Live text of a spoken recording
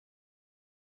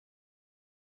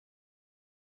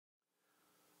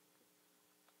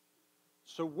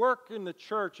So work in the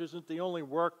church isn't the only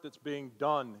work that's being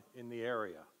done in the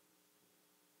area.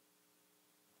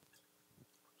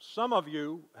 Some of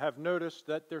you have noticed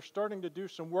that they're starting to do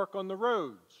some work on the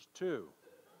roads, too.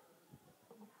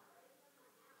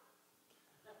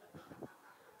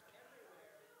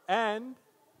 And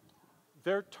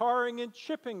they're tarring and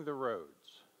chipping the roads.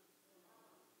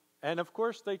 And of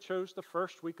course, they chose the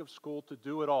first week of school to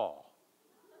do it all.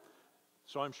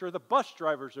 So I'm sure the bus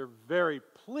drivers are very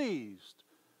pleased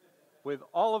with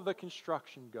all of the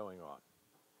construction going on.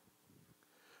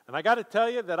 And I got to tell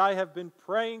you that I have been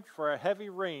praying for a heavy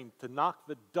rain to knock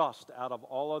the dust out of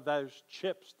all of those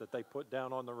chips that they put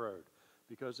down on the road,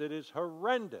 because it is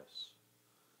horrendous.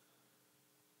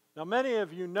 Now, many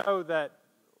of you know that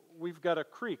we've got a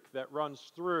creek that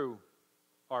runs through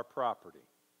our property.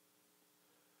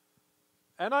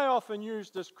 And I often use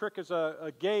this creek as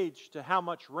a gauge to how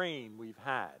much rain we've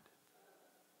had.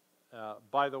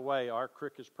 By the way, our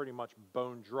creek is pretty much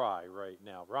bone dry right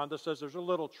now. Rhonda says there's a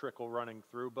little trickle running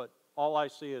through, but all I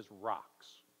see is rocks.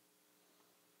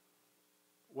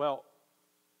 Well,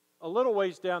 a little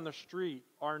ways down the street,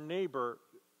 our neighbor,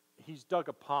 he's dug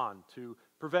a pond to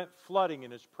prevent flooding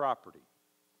in his property.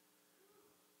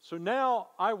 So now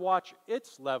I watch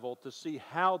its level to see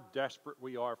how desperate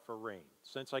we are for rain.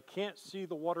 Since I can't see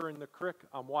the water in the creek,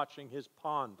 I'm watching his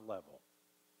pond level.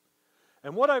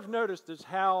 And what I've noticed is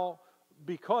how,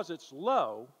 because it's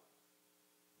low,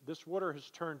 this water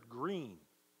has turned green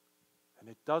and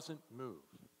it doesn't move.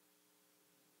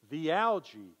 The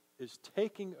algae is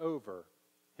taking over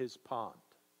his pond.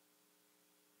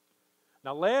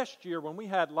 Now, last year when we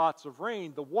had lots of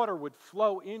rain, the water would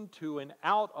flow into and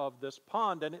out of this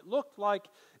pond, and it looked like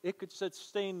it could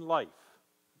sustain life,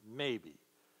 maybe.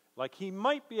 Like he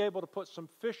might be able to put some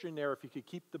fish in there if he could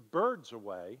keep the birds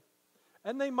away,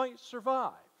 and they might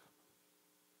survive.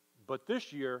 But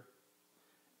this year,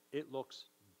 it looks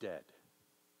dead.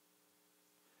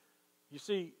 You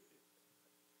see,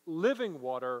 living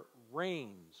water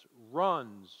rains,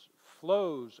 runs,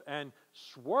 flows, and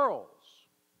swirls.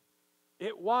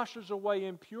 It washes away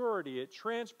impurity. It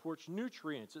transports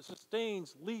nutrients. It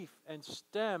sustains leaf and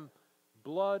stem,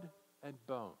 blood and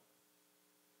bone.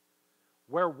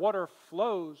 Where water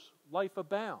flows, life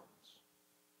abounds.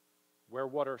 Where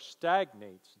water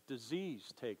stagnates,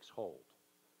 disease takes hold.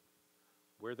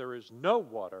 Where there is no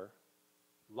water,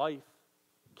 life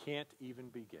can't even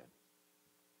begin.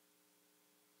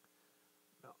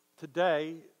 Now,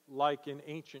 today, like in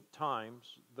ancient times,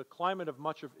 the climate of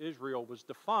much of Israel was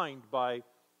defined by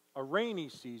a rainy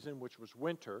season, which was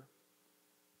winter,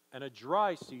 and a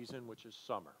dry season, which is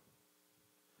summer.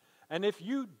 And if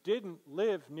you didn't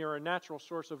live near a natural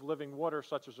source of living water,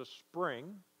 such as a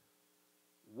spring,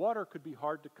 water could be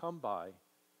hard to come by,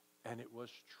 and it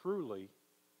was truly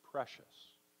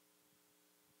precious.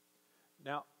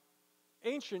 Now,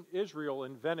 ancient Israel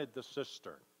invented the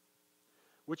cistern,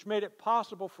 which made it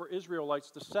possible for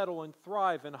Israelites to settle and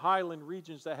thrive in highland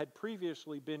regions that had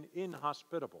previously been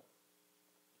inhospitable.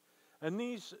 And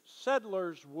these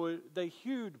settlers they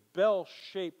hewed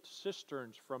bell-shaped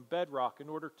cisterns from bedrock in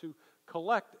order to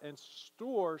collect and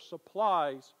store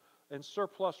supplies and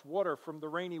surplus water from the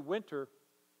rainy winter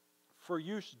for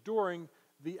use during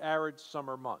the arid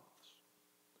summer months.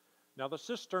 Now, the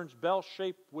cistern's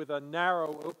bell-shaped with a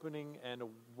narrow opening and a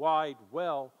wide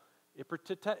well, it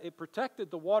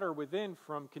protected the water within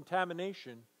from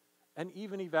contamination and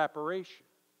even evaporation.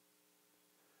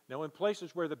 Now, in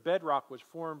places where the bedrock was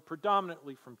formed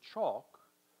predominantly from chalk,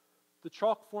 the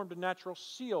chalk formed a natural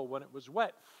seal when it was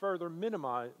wet, further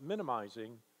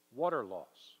minimizing water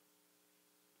loss.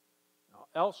 Now,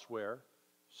 elsewhere,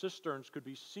 cisterns could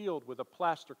be sealed with a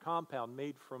plaster compound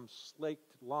made from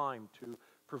slaked lime to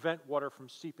prevent water from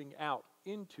seeping out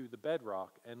into the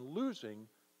bedrock and losing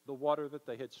the water that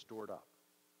they had stored up.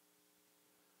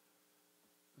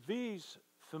 These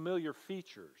familiar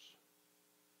features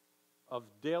of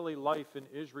daily life in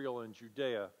Israel and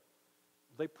Judea,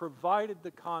 they provided the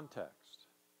context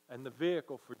and the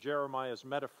vehicle for Jeremiah's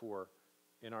metaphor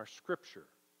in our scripture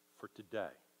for today.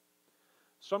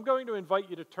 So I'm going to invite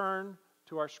you to turn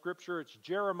to our scripture. It's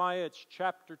Jeremiah, it's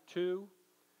chapter 2,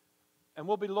 and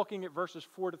we'll be looking at verses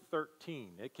 4 to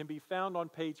 13. It can be found on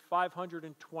page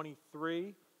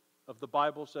 523 of the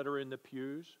Bibles that are in the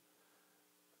pews.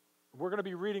 We're going to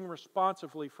be reading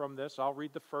responsively from this. I'll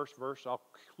read the first verse. I'll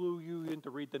clue you in to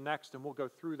read the next, and we'll go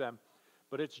through them.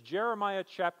 But it's Jeremiah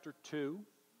chapter 2.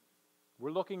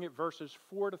 We're looking at verses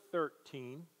 4 to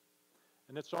 13,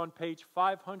 and it's on page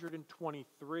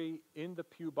 523 in the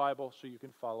Pew Bible, so you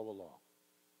can follow along.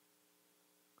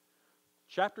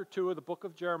 Chapter 2 of the book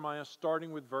of Jeremiah,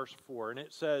 starting with verse 4, and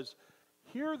it says,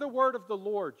 Hear the word of the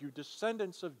Lord, you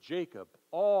descendants of Jacob,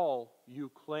 all you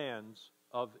clans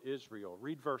of Israel.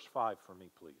 Read verse 5 for me,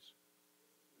 please.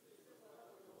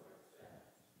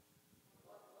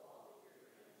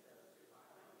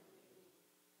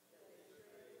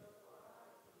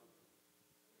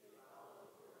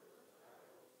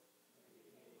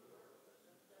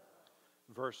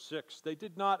 Verse 6, they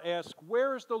did not ask,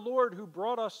 where is the Lord who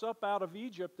brought us up out of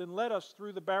Egypt and led us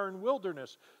through the barren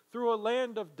wilderness, through a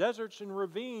land of deserts and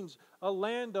ravines, a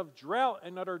land of drought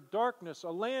and utter darkness, a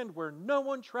land where no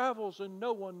one travels and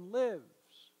no one lives?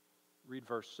 Read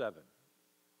verse 7.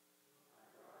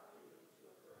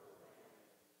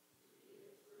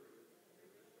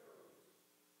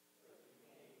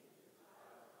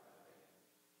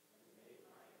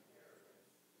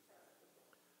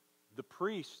 The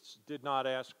priests did not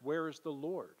ask, where is the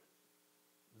Lord?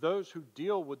 Those who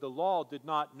deal with the law did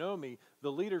not know me.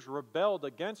 The leaders rebelled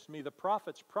against me. The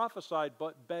prophets prophesied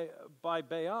but by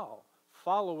Baal,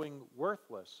 following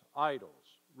worthless idols.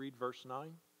 Read verse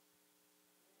 9.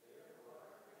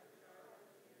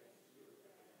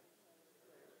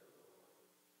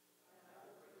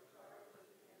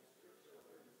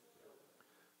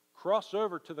 Cross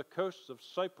over to the coasts of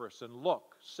Cyprus and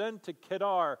look. Send to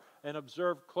Kedar and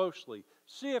observe closely.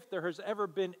 See if there has ever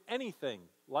been anything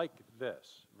like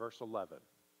this. Verse 11.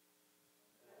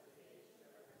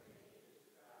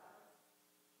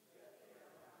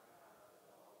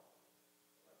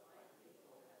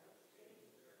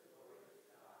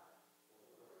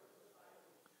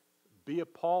 Be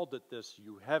appalled at this,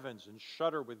 you heavens, and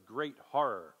shudder with great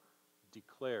horror,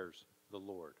 declares the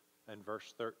Lord. And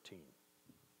verse 13.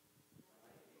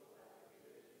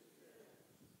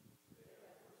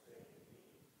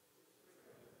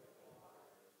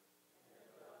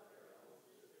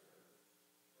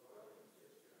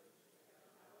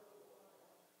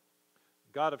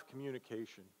 God of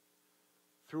communication,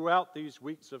 throughout these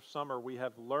weeks of summer, we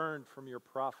have learned from your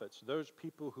prophets, those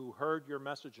people who heard your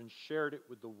message and shared it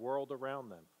with the world around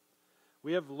them.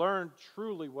 We have learned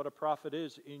truly what a prophet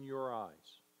is in your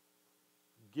eyes.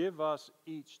 Give us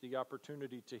each the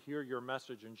opportunity to hear your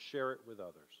message and share it with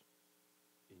others.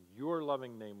 In your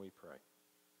loving name we pray.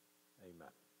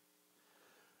 Amen.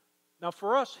 Now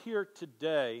for us here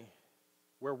today,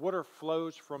 where water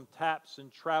flows from taps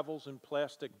and travels in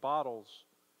plastic bottles,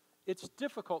 it's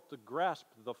difficult to grasp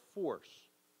the force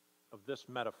of this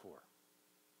metaphor.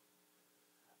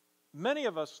 Many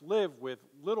of us live with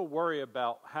little worry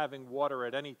about having water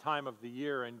at any time of the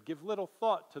year and give little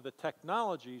thought to the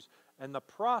technologies and the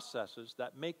processes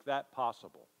that make that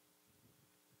possible.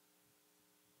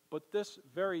 But this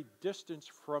very distance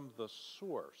from the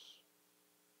source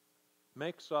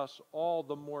makes us all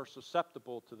the more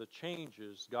susceptible to the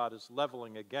changes God is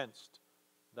leveling against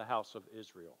the house of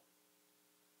Israel.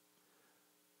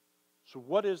 So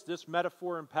what is this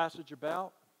metaphor and passage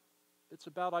about? It's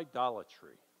about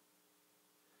idolatry.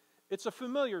 It's a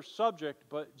familiar subject,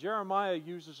 but Jeremiah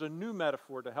uses a new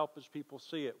metaphor to help his people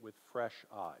see it with fresh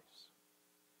eyes.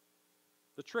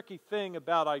 The tricky thing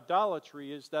about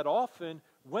idolatry is that often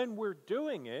when we're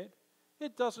doing it,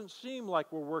 it doesn't seem like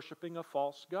we're worshiping a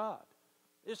false god.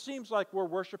 It seems like we're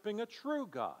worshiping a true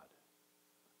God.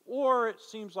 Or it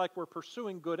seems like we're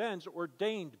pursuing good ends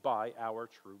ordained by our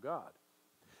true God.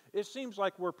 It seems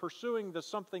like we're pursuing the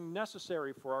something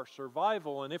necessary for our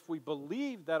survival, and if we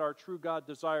believe that our true God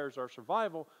desires our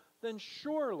survival, then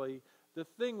surely the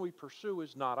thing we pursue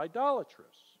is not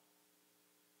idolatrous.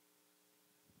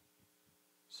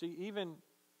 See, even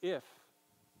if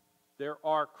there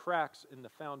are cracks in the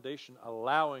foundation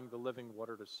allowing the living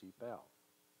water to seep out,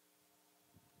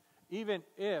 even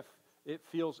if it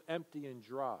feels empty and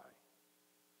dry,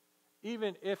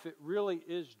 even if it really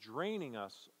is draining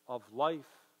us of life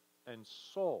and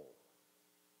soul,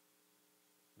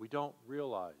 we don't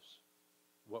realize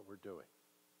what we're doing.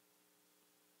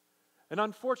 And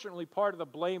unfortunately, part of the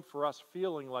blame for us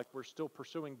feeling like we're still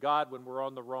pursuing God when we're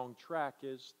on the wrong track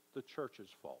is the church's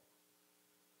fault.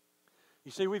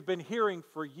 You see, we've been hearing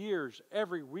for years,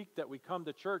 every week that we come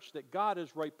to church, that God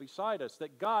is right beside us,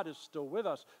 that God is still with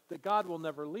us, that God will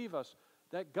never leave us,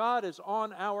 that God is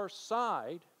on our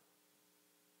side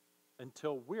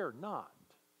until we're not.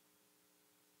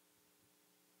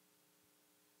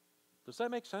 Does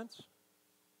that make sense?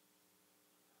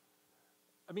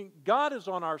 I mean, God is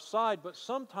on our side, but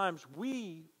sometimes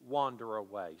we wander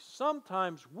away.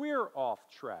 Sometimes we're off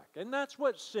track. And that's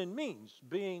what sin means,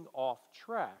 being off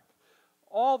track.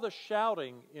 All the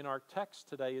shouting in our text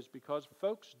today is because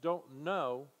folks don't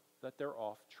know that they're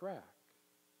off track.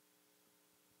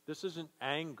 This isn't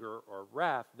anger or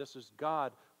wrath. This is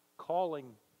God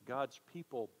calling God's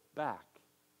people back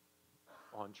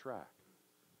on track.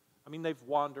 I mean, they've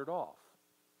wandered off.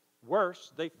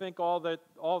 Worse, they think all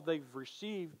they've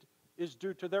received is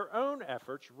due to their own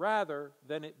efforts rather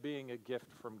than it being a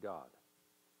gift from God.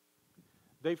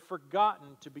 They've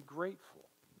forgotten to be grateful.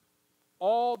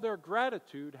 All their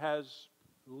gratitude has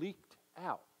leaked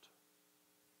out.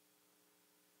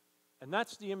 And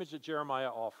that's the image that Jeremiah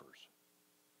offers.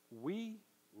 We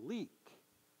leak.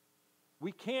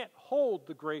 We can't hold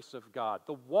the grace of God,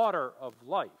 the water of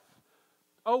life.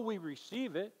 Oh, we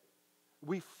receive it.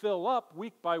 We fill up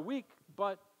week by week,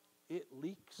 but it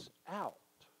leaks out.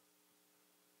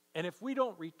 And if we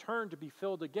don't return to be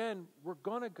filled again, we're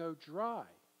going to go dry.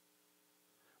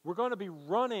 We're going to be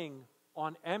running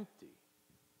on empty.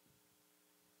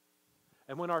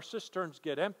 And when our cisterns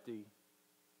get empty,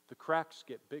 the cracks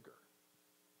get bigger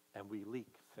and we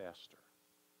leak faster.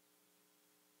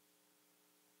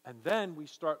 And then we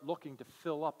start looking to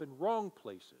fill up in wrong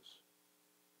places,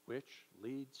 which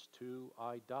leads to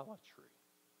idolatry.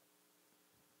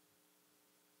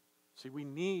 See, we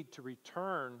need to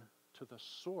return to the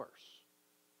source,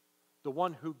 the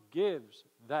one who gives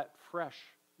that fresh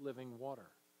living water.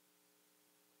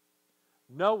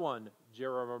 No one,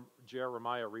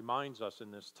 Jeremiah reminds us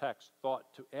in this text,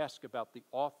 thought to ask about the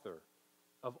author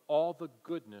of all the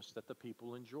goodness that the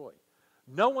people enjoy.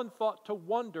 No one thought to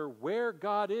wonder where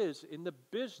God is in the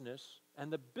business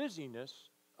and the busyness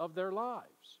of their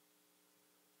lives.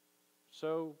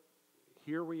 So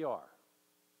here we are.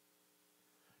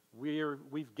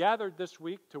 We've gathered this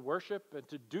week to worship and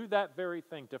to do that very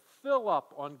thing, to fill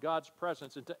up on God's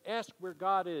presence and to ask where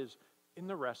God is in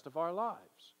the rest of our lives.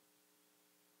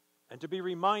 And to be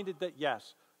reminded that,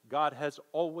 yes, God has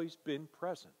always been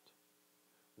present.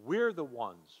 We're the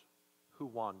ones who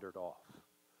wandered off.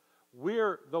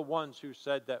 We're the ones who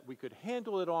said that we could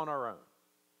handle it on our own.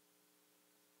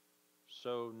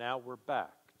 So now we're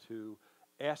back to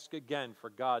ask again for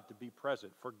God to be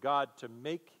present, for God to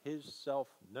make His self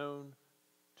known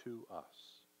to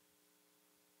us.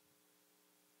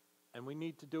 And we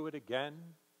need to do it again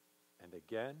and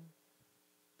again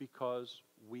because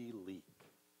we leak.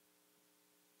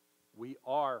 We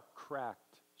are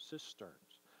cracked cisterns,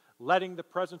 letting the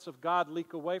presence of God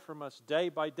leak away from us day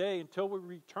by day until we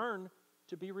return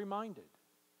to be reminded.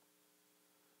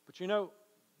 But you know,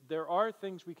 there are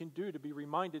things we can do to be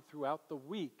reminded throughout the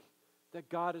week that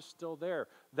God is still there,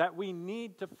 that we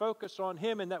need to focus on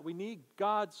Him, and that we need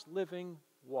God's living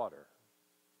water.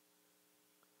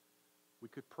 We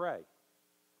could pray.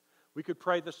 We could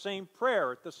pray the same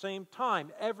prayer at the same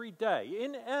time every day.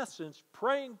 In essence,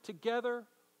 praying together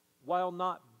while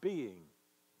not being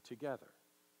together.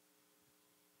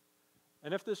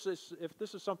 And if this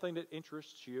is something that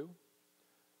interests you,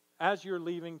 as you're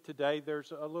leaving today,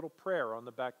 there's a little prayer on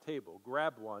the back table.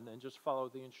 Grab one and just follow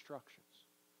the instructions.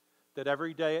 That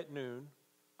every day at noon,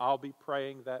 I'll be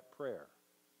praying that prayer.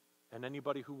 And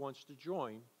anybody who wants to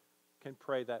join can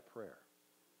pray that prayer.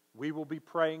 We will be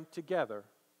praying together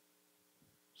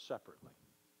separately.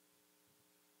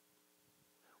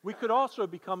 We could also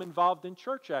become involved in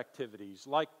church activities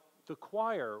like the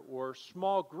choir or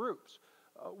small groups.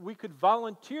 We could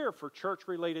volunteer for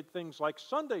church-related things like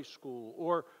Sunday school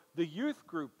or the youth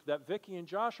group that Vicki and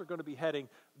Josh are going to be heading,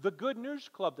 the Good News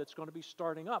Club that's going to be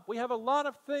starting up. We have a lot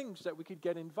of things that we could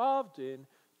get involved in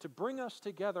to bring us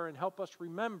together and help us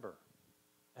remember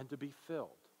and to be filled.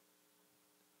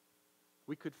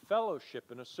 We could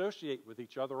fellowship and associate with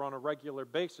each other on a regular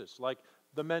basis, like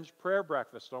the men's prayer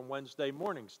breakfast on Wednesday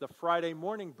mornings, the Friday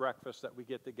morning breakfast that we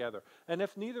get together. And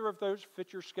if neither of those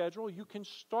fit your schedule, you can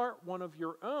start one of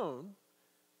your own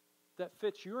that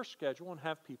fits your schedule and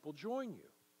have people join you.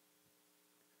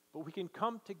 But we can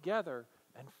come together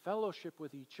and fellowship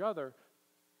with each other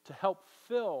to help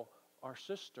fill our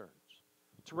cisterns,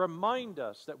 to remind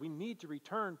us that we need to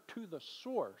return to the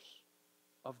source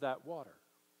of that water.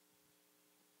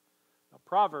 Now,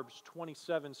 Proverbs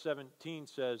 27:17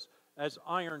 says, "As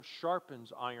iron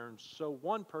sharpens iron, so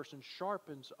one person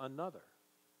sharpens another."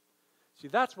 See,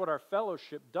 that's what our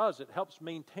fellowship does. It helps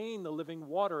maintain the living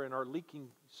water in our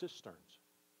leaking cisterns.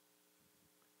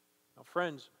 Now,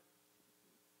 friends,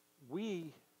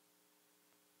 we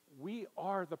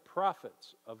are the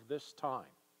prophets of this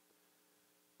time,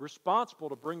 responsible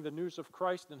to bring the news of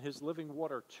Christ and His living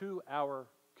water to our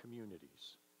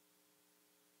communities.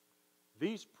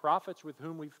 These prophets with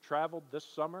whom we've traveled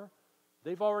this summer,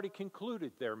 they've already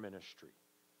concluded their ministry.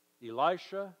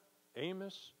 Elisha,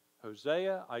 Amos,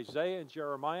 Hosea, Isaiah, and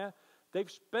Jeremiah, they've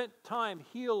spent time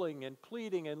healing and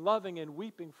pleading and loving and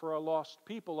weeping for a lost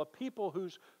people, a people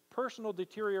whose personal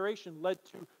deterioration led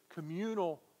to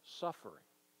communal suffering.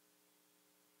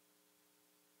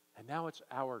 And now it's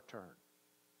our turn.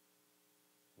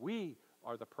 We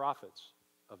are the prophets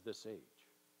of this age.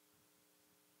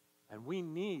 And we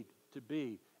need to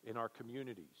be in our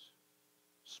communities,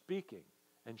 speaking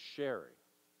and sharing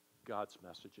God's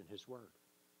message in His Word.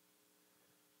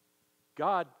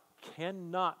 God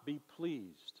cannot be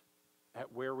pleased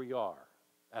at where we are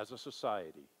as a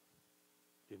society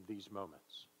in these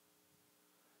moments.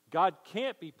 God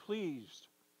can't be pleased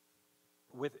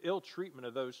with ill treatment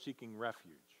of those seeking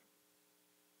refuge.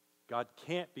 God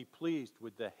can't be pleased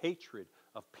with the hatred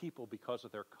of people because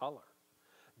of their color.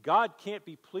 God can't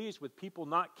be pleased with people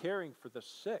not caring for the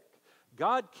sick.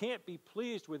 God can't be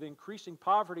pleased with increasing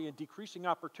poverty and decreasing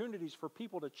opportunities for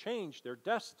people to change their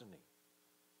destiny.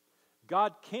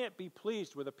 God can't be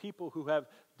pleased with a people who have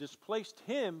displaced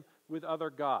Him with other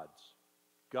gods.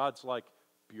 Gods like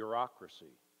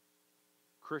bureaucracy,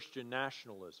 Christian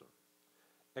nationalism,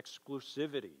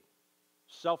 exclusivity,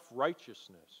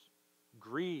 self-righteousness,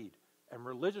 greed, and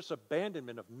religious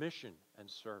abandonment of mission and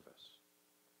service.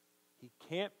 He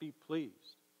can't be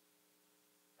pleased.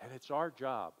 And it's our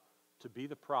job to be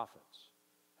the prophets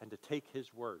and to take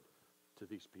His word to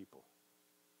these people.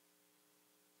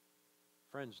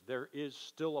 Friends, there is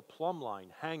still a plumb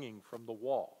line hanging from the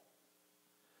wall.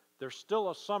 There's still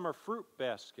a summer fruit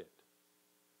basket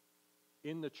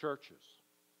in the churches.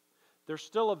 There's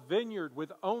still a vineyard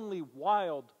with only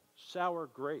wild, sour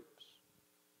grapes.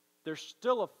 There's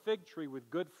still a fig tree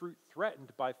with good fruit threatened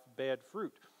by bad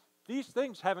fruit. These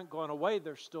things haven't gone away,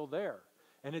 they're still there.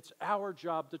 And it's our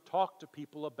job to talk to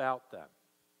people about them.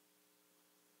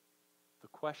 The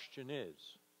question is,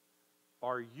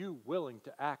 are you willing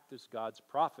to act as God's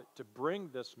prophet to bring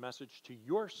this message to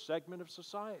your segment of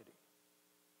society?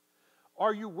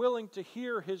 Are you willing to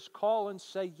hear His call and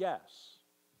say yes?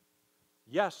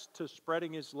 Yes to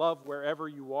spreading His love wherever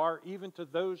you are, even to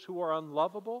those who are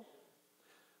unlovable?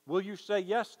 Will you say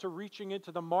yes to reaching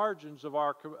into the margins of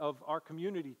our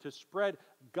community to spread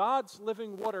God's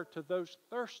living water to those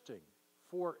thirsting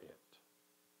for it?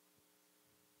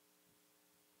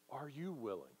 Are you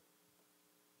willing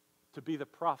to be the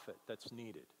prophet that's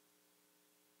needed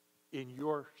in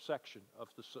your section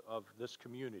of this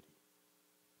community?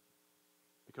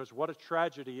 Because what a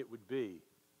tragedy it would be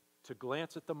to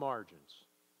glance at the margins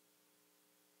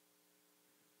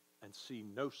and see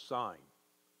no sign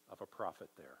of a prophet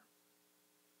there.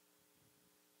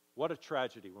 What a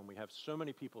tragedy when we have so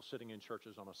many people sitting in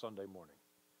churches on a Sunday morning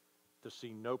to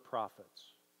see no prophets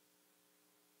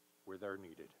where they're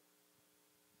needed.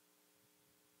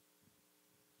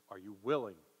 Are you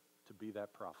willing to be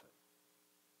that prophet?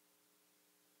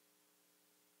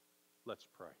 Let's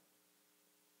pray.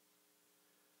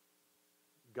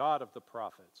 God of the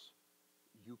prophets,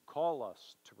 you call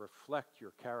us to reflect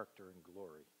your character and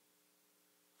glory.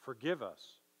 Forgive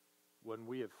us when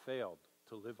we have failed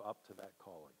to live up to that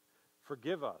calling.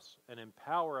 Forgive us and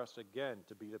empower us again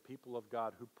to be the people of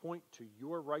God who point to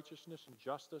your righteousness and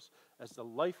justice as the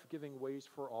life-giving ways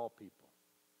for all people.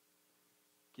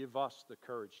 Give us the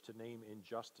courage to name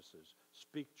injustices,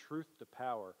 speak truth to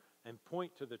power, and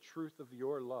point to the truth of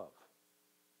your love.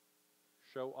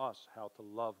 Show us how to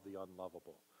love the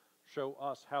unlovable. Show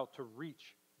us how to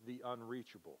reach the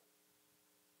unreachable.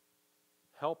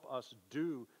 Help us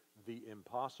do the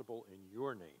impossible in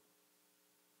your name.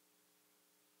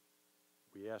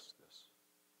 We ask this,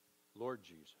 Lord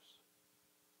Jesus.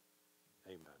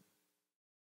 Amen.